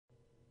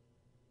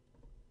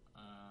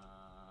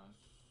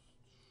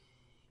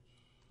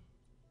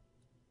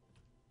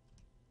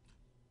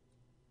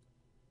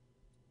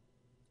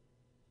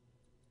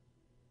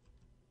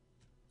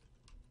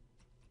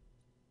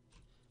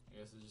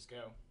guess let's just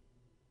go.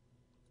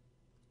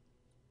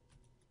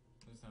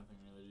 There's nothing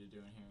really to do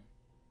in here.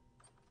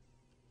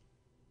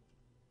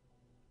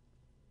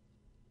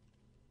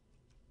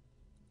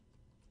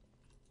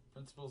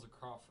 Principles of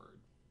Crawford.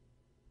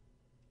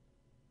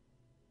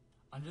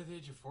 Under the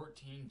age of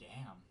 14,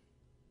 damn.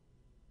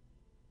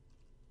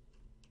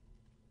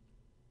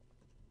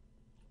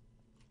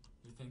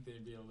 You'd think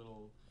they'd be a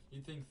little...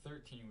 You'd think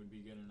 13 would be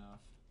good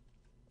enough.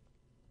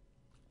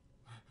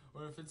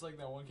 Or if it's like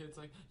that one kid's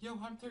like, yo,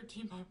 I'm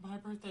 13, my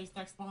birthday's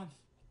next month.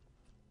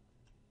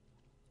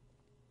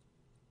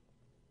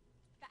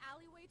 The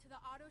alleyway to the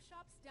auto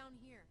shop's down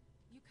here.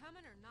 You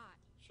coming or not?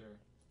 Sure.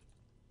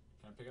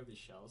 Can I pick up these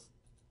shells?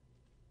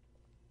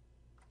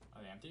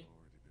 Are they empty?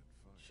 Already been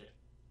fired. Shit.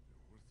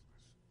 They're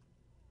worthless.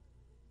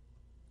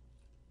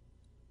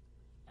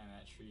 And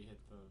that tree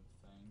hit the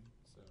thing,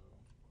 so...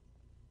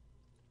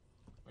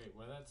 Wait,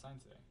 what did that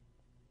sign say?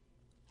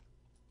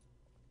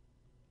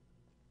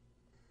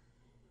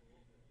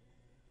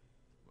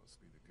 Must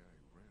be the guy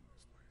who ran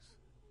this place.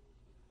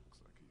 Looks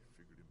like he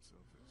figured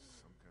himself as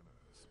some kind of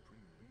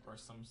supreme leader. Or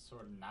some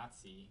sort of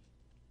Nazi.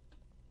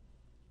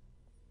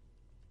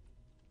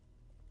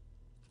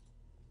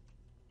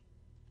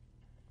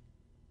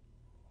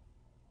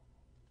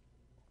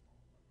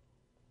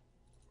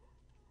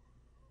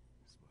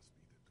 This must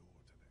be the door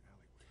to the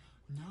alleyway.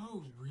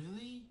 No,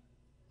 really?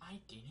 I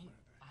didn't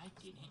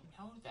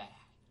know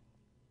that.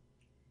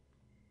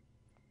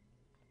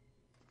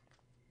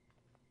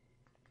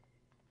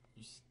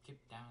 You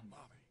skipped down.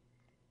 Bobby,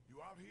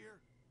 you out here?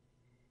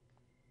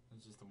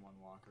 It's just the one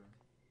walker.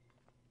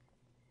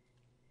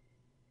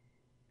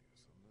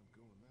 Guess I'm not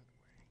going that way.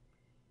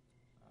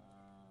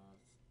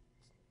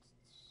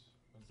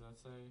 What does that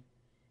say?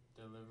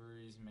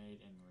 Deliveries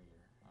made in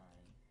rear.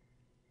 Alright.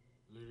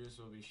 Looters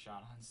will be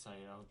shot on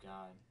sight. Oh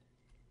god.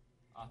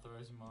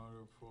 Authorized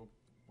motor pool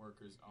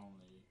workers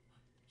only.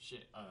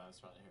 Shit. Oh, that's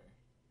probably her.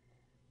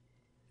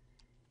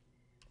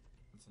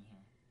 What's in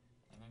here?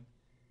 Anything?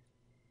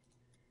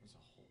 There's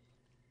a hole.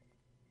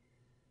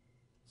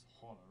 There's a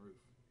hole in the roof.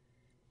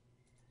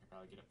 I can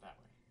probably get up that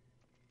way.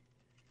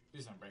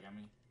 Please don't break on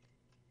me.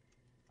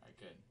 Alright,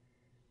 good.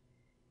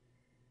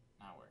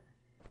 Now where?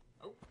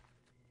 Oh!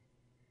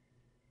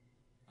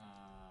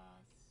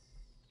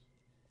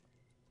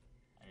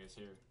 I guess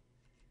here.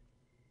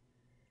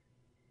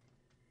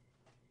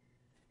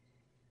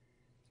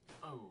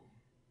 Oh!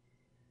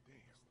 Damn,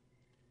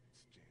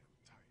 it's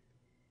jammed tight.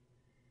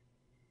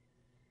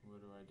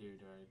 What do I do?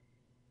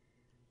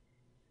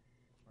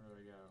 Where do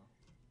I go?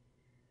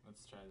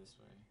 Let's try this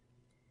way.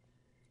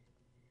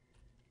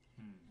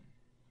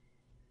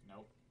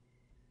 Nope.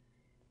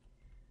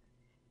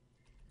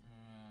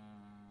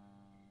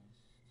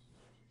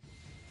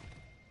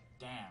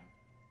 Damn.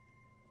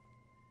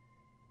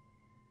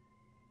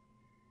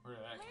 Where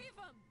did that come? Leave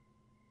him!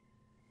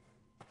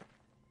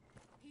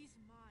 He's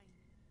mine.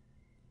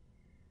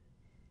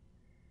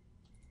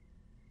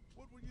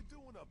 What were you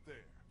doing up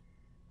there?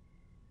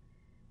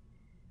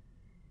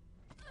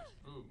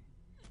 Ooh.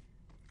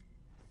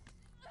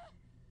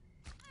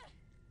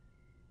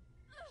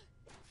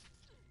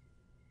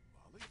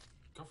 Molly?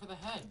 Go for the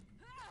head.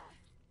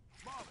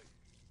 Molly!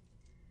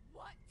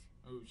 What?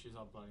 Ooh, she's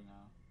all bloody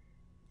now.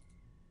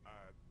 I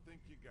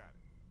think you got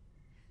it.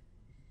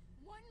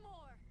 One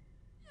more.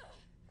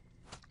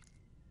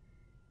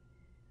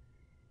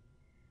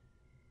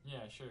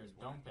 Yeah, sure. He's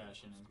Don't wearing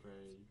bash in his those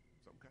clothes. grave.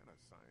 Some kind of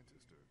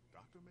scientist or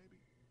doctor, maybe?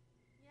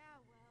 Yeah,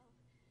 well,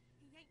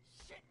 he ain't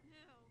shit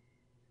now.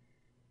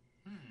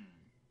 Did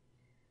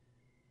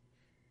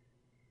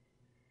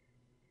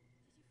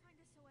you find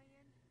us a way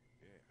in?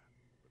 Yeah,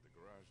 but the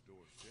garage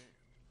door's jammed.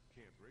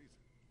 Can't raise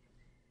it.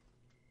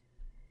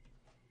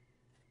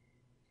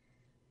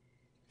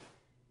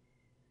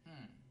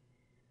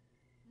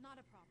 Not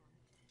a problem.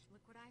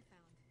 Look what I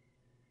found.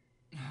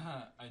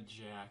 A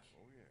jack.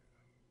 Oh yeah,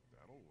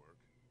 that'll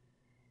work.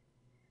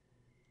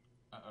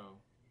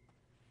 Uh-oh.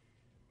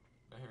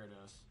 But here it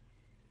is.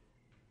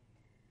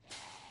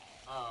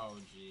 Oh,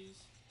 jeez.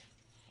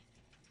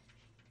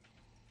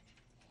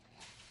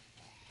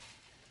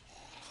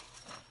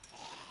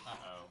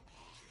 Uh-oh.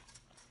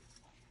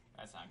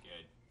 That's not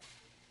good.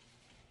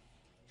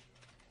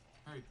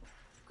 Hurry.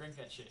 Crank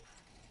that shit.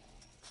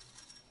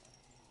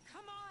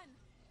 Come on!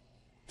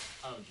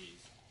 Oh,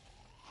 jeez.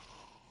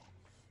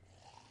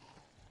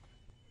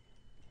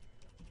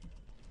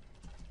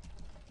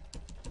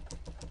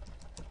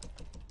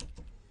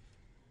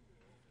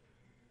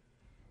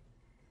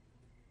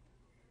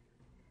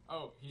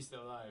 Oh, he's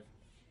still alive.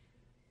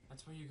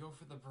 That's where you go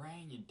for the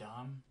brain, you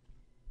dumb.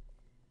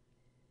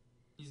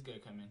 He's gonna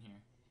come in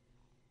here.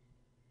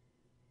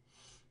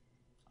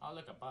 Oh,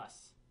 look, a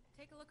bus.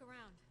 Take a look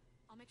around.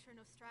 I'll make sure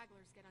no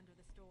stragglers get under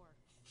this door.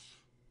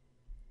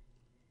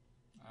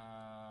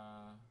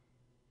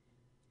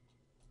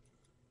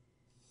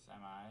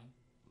 Semi.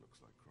 Looks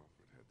like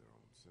Crawford had their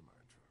own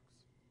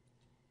semi-trucks.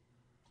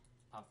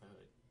 Pop the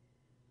hood.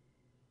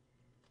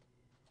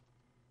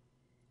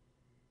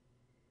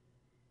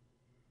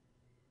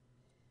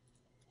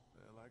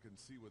 Well, I can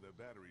see where the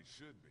battery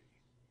should be,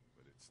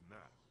 but it's It's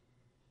not.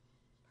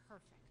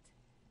 Perfect.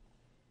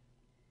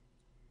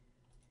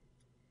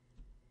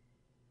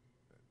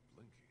 That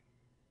blinking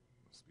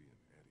must be an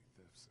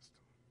anti-theft system.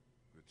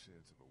 Good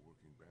chance of a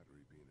working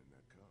battery being in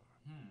that car.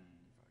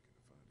 If I can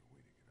find a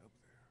way to get up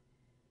there.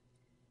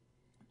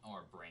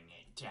 Or bring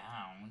it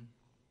down.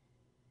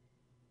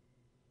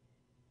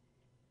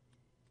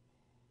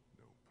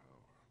 No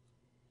power.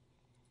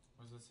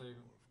 What does it say?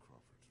 More of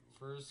Crawford's rule.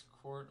 First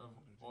quart of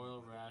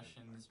oil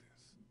rations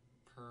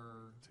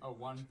per... Oh,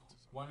 one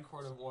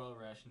quart of oil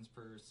rations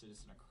per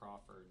citizen of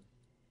Crawford.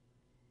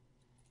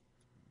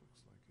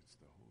 Looks like it's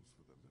the hose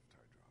for the lift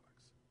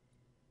hydraulics.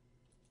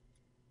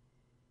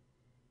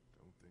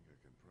 Don't think I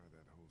can pry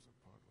that hose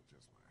apart with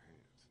just my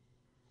hands.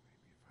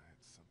 Maybe if I had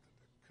something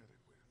to cut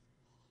it with.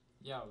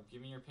 Yo,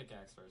 give me your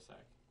pickaxe for a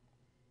sec.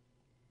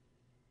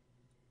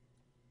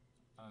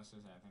 I don't know if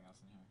there's anything else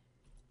in here.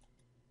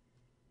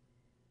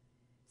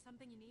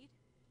 Something you need?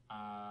 Can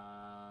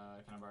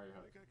I borrow your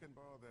hook? Think I can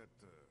borrow that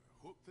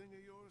hook thing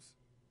of yours?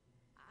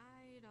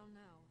 I don't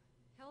know.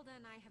 Hilda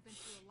and I have been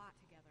through a lot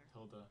together.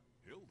 Hilda.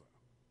 Hilda?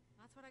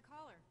 That's what I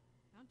call her.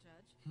 Don't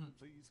judge.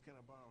 Please, can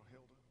I borrow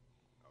Hilda?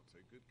 I'll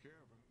take good care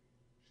of her.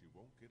 She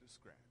won't get a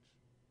scratch.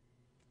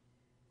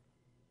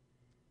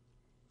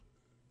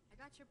 I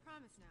got your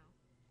promise now.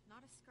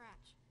 Not a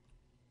scratch.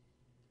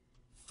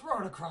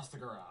 Throw it across the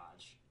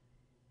garage.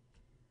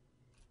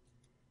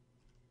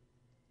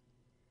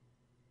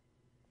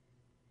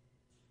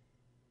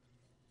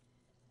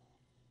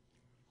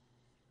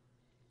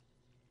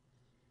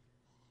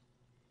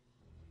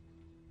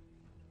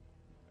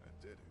 I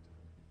did it.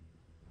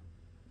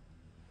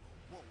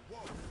 Whoa,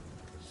 whoa!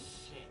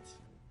 Shit.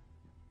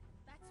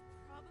 That's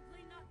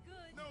probably not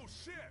good. No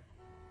shit!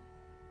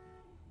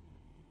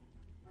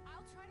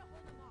 I'll try to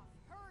hold him off.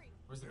 Hurry!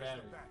 Where's the There's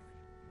battery? the battery.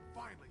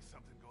 Finally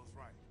something goes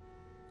right.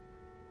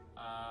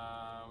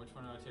 Which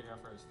one do I take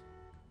out first?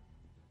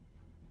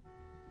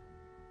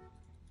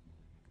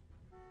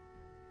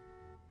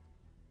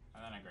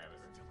 And then I grab it.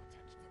 Still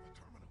attached to the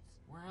terminals.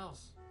 Where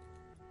else?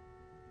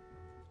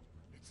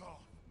 It's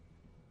off.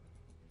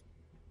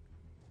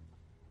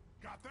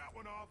 Got that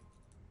one off.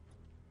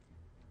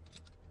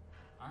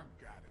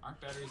 Got it.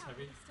 Aren't batteries Yeah,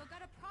 heavy? Still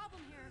got a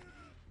problem here.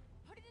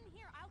 Put it in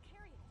here. I'll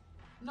carry it.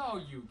 No,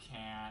 you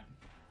can't.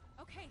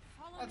 Okay,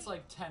 follow That's me.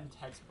 like 10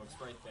 textbooks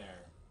right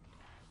there.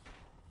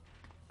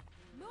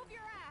 Move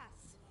your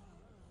ass.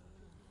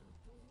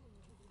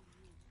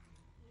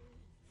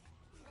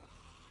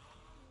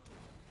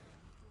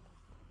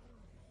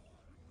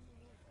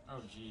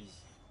 Oh, jeez.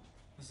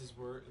 This is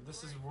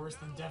worse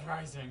than Dead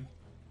Rising.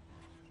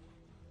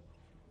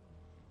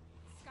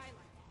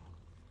 Skylight.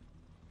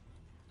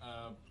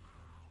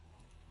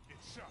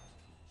 It's shut.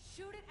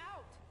 Shoot it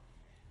out.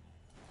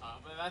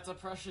 But that's a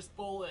precious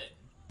bullet.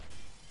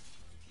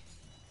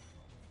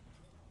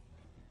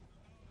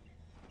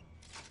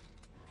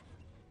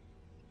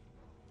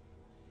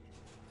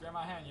 Grab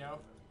my hand, yo.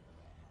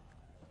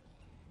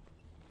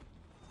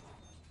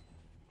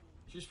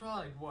 She's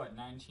probably like, what,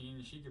 19?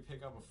 And she could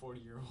pick up a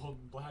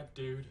 40-year-old black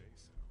dude. Okay,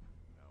 so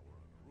now we're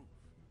on the roof.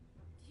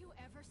 Do you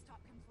ever stop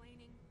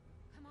complaining?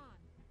 Come on.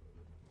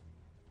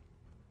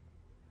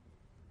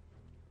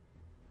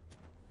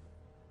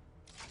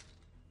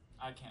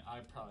 I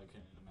probably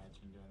couldn't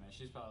imagine doing that.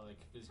 She's probably like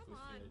physically Come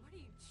on. fit. What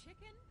are you,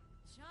 chicken?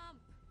 Jump.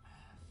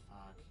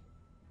 Fuck. I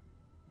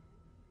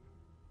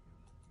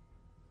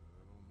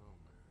don't know,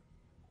 man.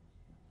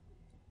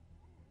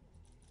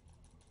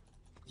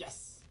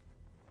 Yes!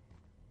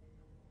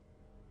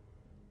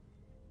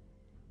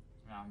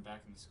 Now I'm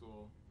back in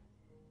school.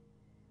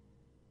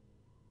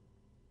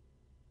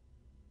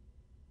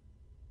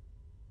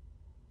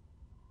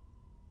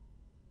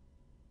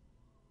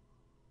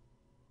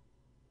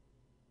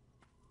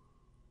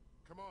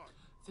 Come on.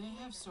 They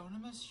have soda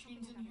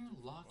machines in here?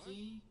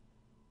 Lucky.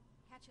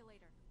 Catch you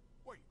later.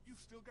 Wait, you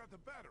still got the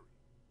battery.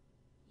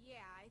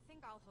 Yeah, I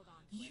think I'll hold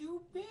on to it. You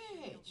You'll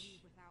leave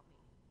bitch! without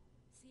me.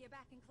 See you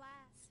back in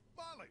class.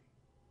 Molly!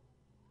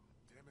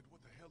 Damn it,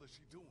 what the hell is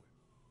she doing?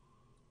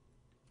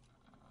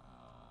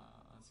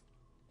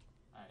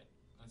 Alright,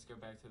 let's go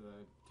back to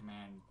the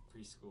command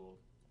preschool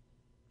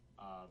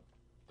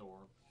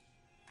door.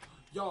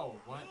 Yo,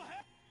 what?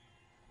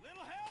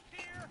 Little help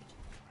here!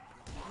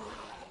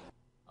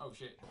 Oh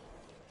shit.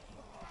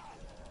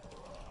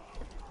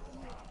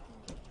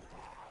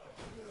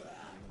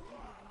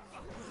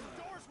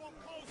 Doors won't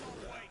close all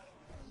the way!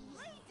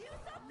 Lee, do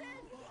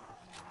something!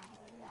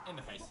 In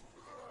the face.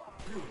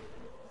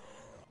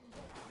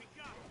 We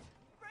got it!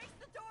 Brace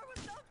the door with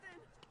something!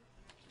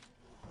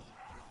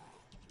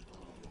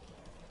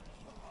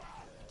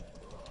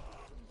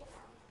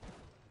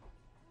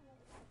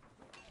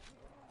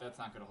 That's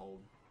not gonna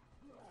hold.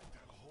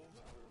 That'll hold.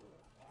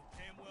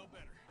 Damn well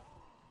better.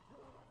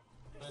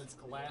 But it's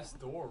glass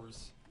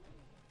doors.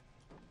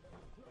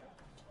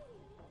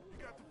 You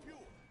got the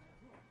fuel.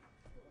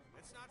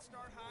 Let's not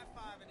start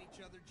high-fiving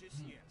each other just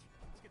yet.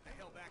 Let's get the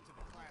hell back to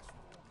the classroom.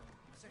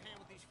 Give us a hand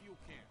with these fuel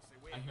cans. They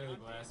weigh I a hear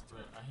the goddamn glass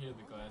ton. I hear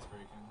the glass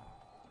breaking.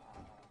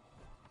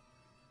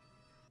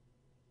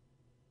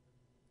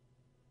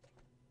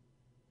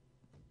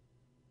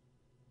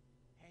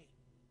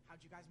 How'd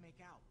you guys make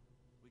out?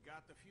 We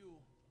got the fuel.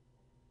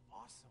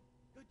 Awesome.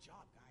 Good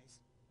job,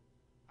 guys.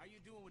 How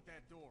you doing with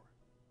that door?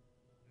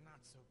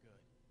 Not so good.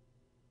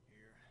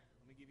 Here,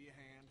 let me give you a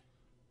hand.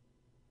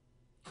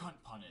 Cunt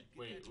pun it. Get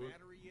Wait, that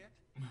battery yet?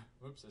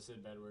 whoops, I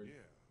said bad word.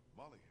 Yeah,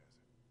 Molly has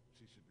it.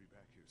 She should be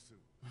back here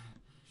soon.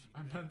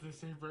 I meant to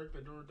say break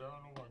the door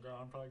down. Oh my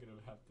god, I'm probably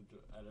gonna have to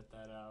edit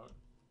that out.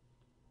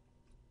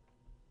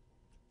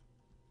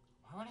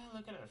 Why would I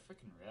look at it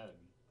freaking red?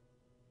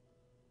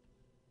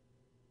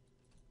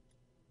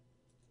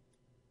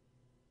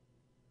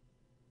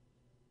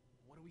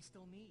 What do we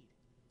still need?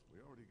 We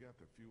already got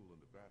the fuel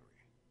and the battery.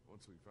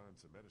 Once we find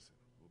some medicine,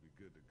 we'll be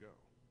good to go.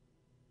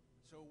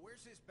 So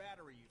where's this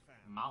battery you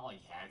found?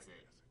 Molly has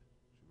it.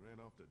 She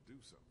ran off to do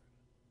something.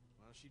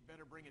 Well, she'd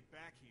better bring it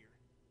back here.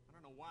 I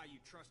don't know why you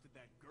trusted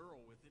that girl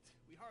with it.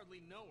 We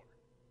hardly know her.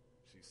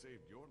 She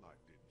saved your life,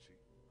 didn't she?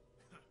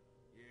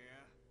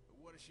 Yeah,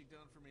 but what has she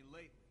done for me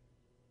lately?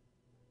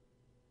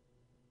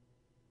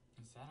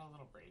 Is that a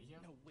little radio?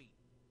 No, wait.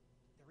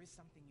 There is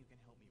something you can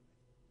help me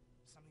with.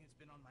 Something that's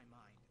been on my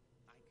mind.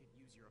 I could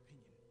use your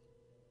opinion.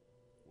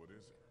 What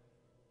is it?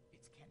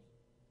 It's Kenny.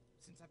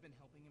 Since I've been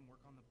helping him work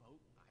on the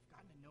boat, I've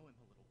gotten to know him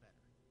a little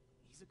better.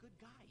 He's a good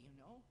guy, you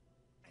know?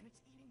 And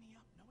it's eating me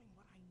up knowing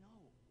what I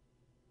know.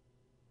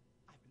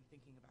 I've been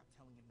thinking about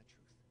telling him the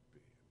truth.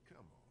 Ben,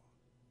 come on.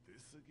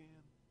 This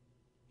again?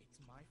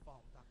 It's my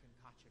fault Duck and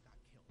Katya got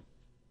killed.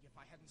 If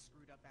I hadn't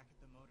screwed up back at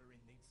the motor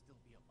inn, they'd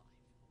still be alive.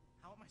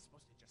 How am I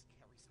supposed to just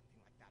carry something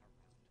like that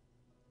around?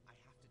 I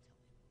have to tell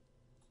him.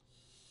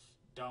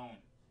 Don't.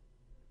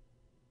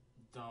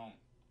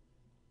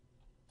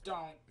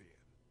 Ben,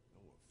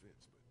 no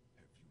offense, but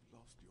have you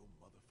lost your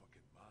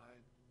motherfucking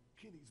mind?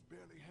 Kenny's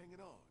barely hanging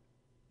on.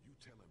 You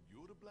tell him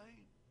you're to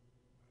blame?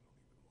 I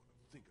don't even want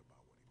to think about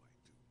what he might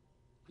do.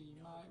 He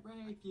might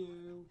rape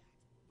you.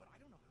 But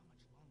I don't know how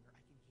much longer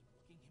I can keep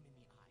looking him in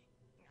the eye.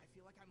 I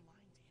feel like I'm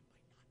lying to him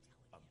by not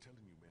telling him. I'm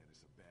telling you, man,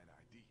 it's a bad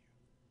idea.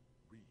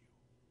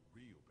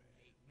 Real bad.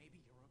 Hey, maybe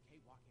you're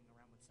okay walking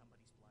around with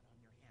somebody's blood on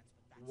your hands,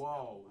 but that's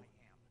Whoa. not who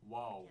I am.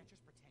 Whoa. You can't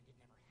just pretend it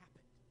never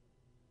happened.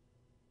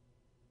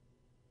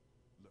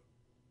 Look,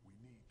 we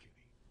need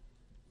Kenny.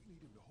 We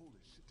need him to hold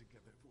his shit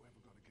together if we're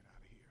ever gonna get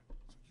out of here.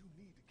 So you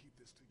need to keep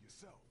this to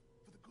yourself,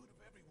 for the good of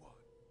everyone.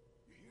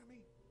 You hear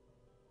me?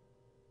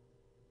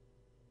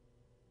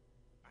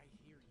 I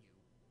hear you.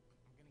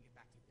 I'm gonna get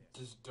back to this.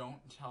 Just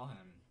don't tell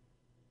him.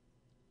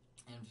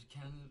 And if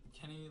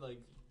Kenny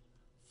like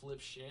flip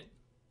shit,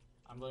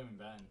 I'm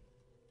blaming Ben.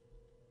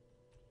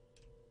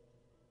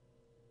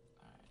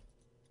 Alright.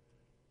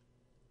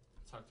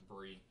 Talk to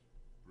Bree.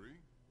 Bree?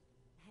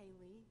 Hey,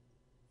 Lee.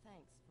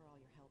 Thanks for all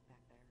your help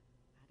back there.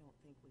 I don't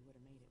think we would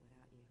have made it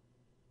without you.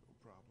 No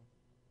problem.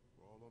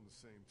 We're all on the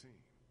same team.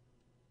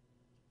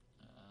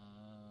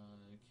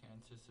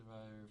 Cancer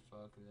survivor,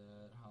 fuck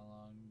that. How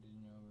long did you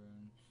know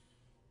run?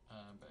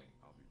 Back.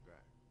 I'll be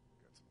back.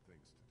 Got some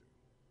things to do.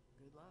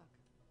 Good luck.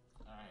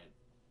 Alright.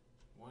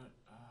 What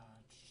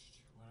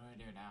do I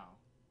do now?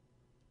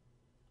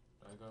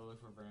 Do I go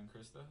look for Vern and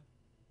Krista?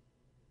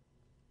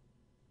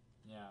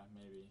 Yeah,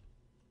 maybe.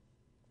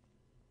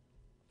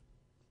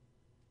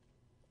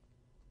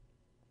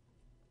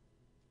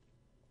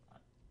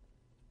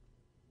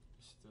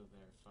 You're still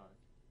there, fuck.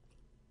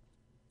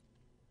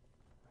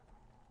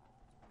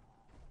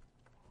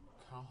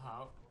 Call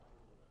out?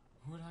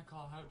 Who would I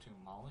call out to?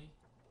 Molly?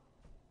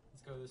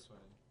 Let's go this way.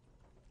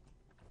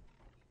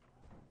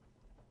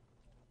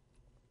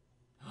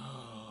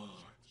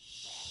 Oh,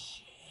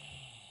 shit.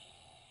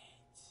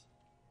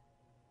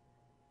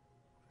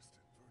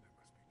 Kristen Vernon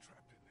must be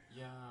trapped in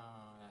there.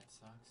 Yeah, that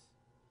sucks.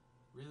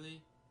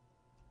 Really?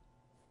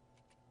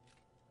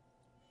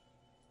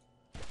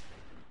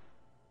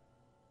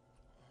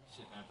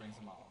 Shit, that brings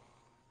them all.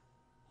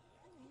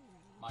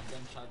 My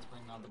gunshots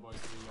bring all the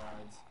boys to the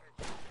yards.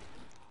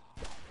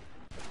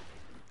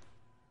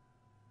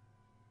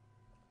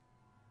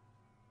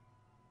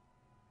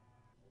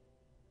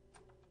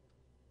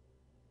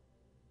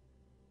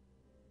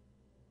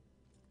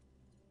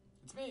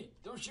 It's me!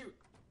 Don't shoot!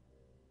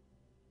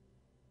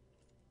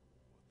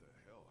 What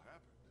the hell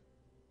happened?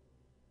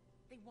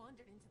 They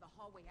wandered into the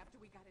hallway after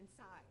we got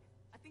inside.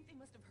 I think they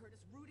must have heard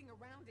us rooting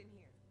around in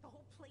here. The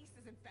whole place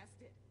is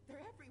infested.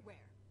 They're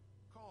everywhere.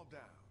 Calm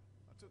down.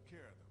 I took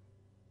care of them.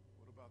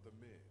 What about the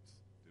meds?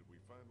 Did we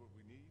find what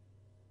we need?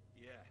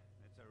 Yeah,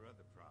 that's our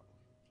other problem.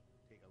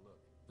 Take a look.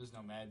 There's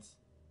no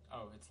meds.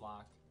 Oh, it's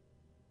locked.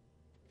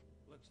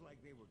 Looks like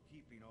they were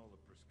keeping all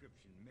the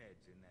prescription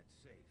meds in that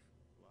safe,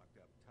 locked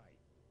up tight.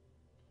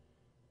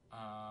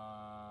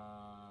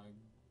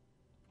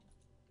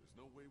 There's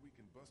no way we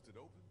can bust it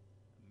open?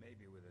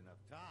 Maybe with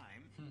enough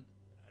time.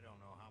 I don't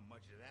know how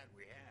much of that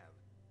we have.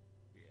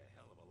 Be a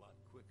hell of a lot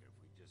quicker if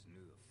we just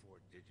knew the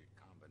 4-digit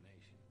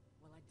combination.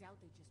 Well, I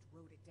doubt they just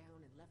wrote it down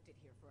and left it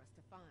here for us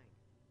to find.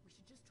 We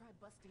should just try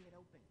busting it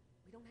open.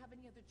 We don't have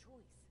any other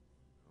choice.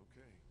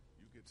 Okay,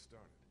 you get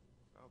started.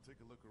 I'll take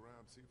a look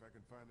around, see if I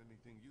can find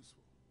anything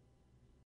useful.